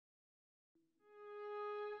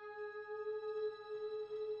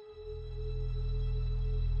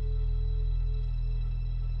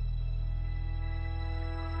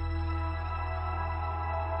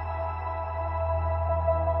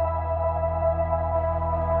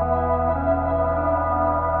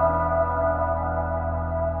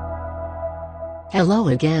Hello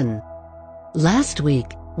again. Last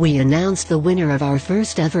week, we announced the winner of our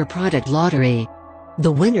first ever product lottery.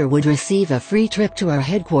 The winner would receive a free trip to our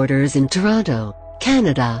headquarters in Toronto,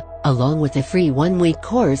 Canada, along with a free one-week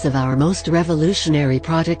course of our most revolutionary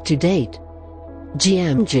product to date,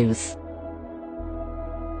 GM Juice.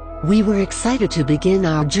 We were excited to begin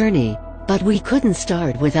our journey, but we couldn't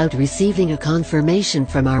start without receiving a confirmation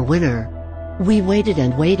from our winner. We waited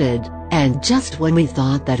and waited, and just when we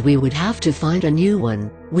thought that we would have to find a new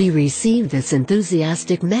one, we received this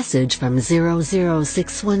enthusiastic message from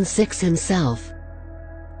 00616 himself.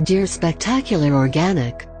 Dear Spectacular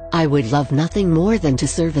Organic, I would love nothing more than to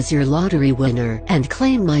serve as your lottery winner and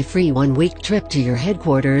claim my free one-week trip to your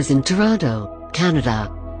headquarters in Toronto,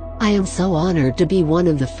 Canada. I am so honored to be one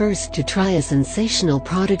of the first to try a sensational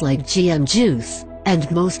product like GM Juice,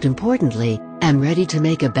 and most importantly, am ready to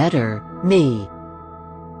make a better me.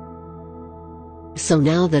 So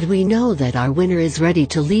now that we know that our winner is ready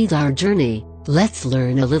to lead our journey, let's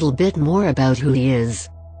learn a little bit more about who he is.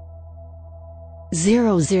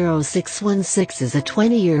 00616 is a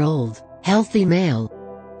 20-year-old, healthy male.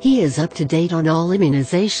 He is up to date on all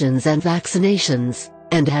immunizations and vaccinations,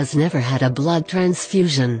 and has never had a blood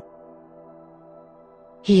transfusion.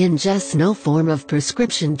 He ingests no form of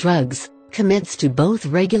prescription drugs, commits to both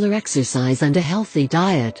regular exercise and a healthy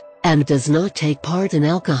diet, and does not take part in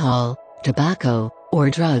alcohol, tobacco,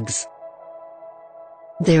 or drugs.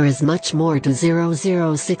 There is much more to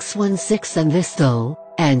 00616 than this though,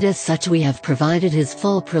 and as such we have provided his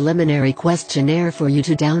full preliminary questionnaire for you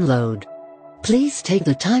to download. Please take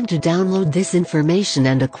the time to download this information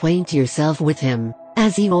and acquaint yourself with him,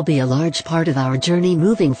 as he will be a large part of our journey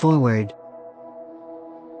moving forward.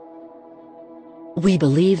 We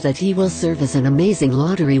believe that he will serve as an amazing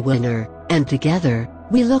lottery winner, and together,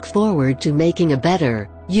 we look forward to making a better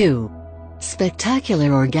you.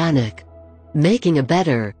 Spectacular Organic. Making a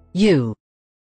better you.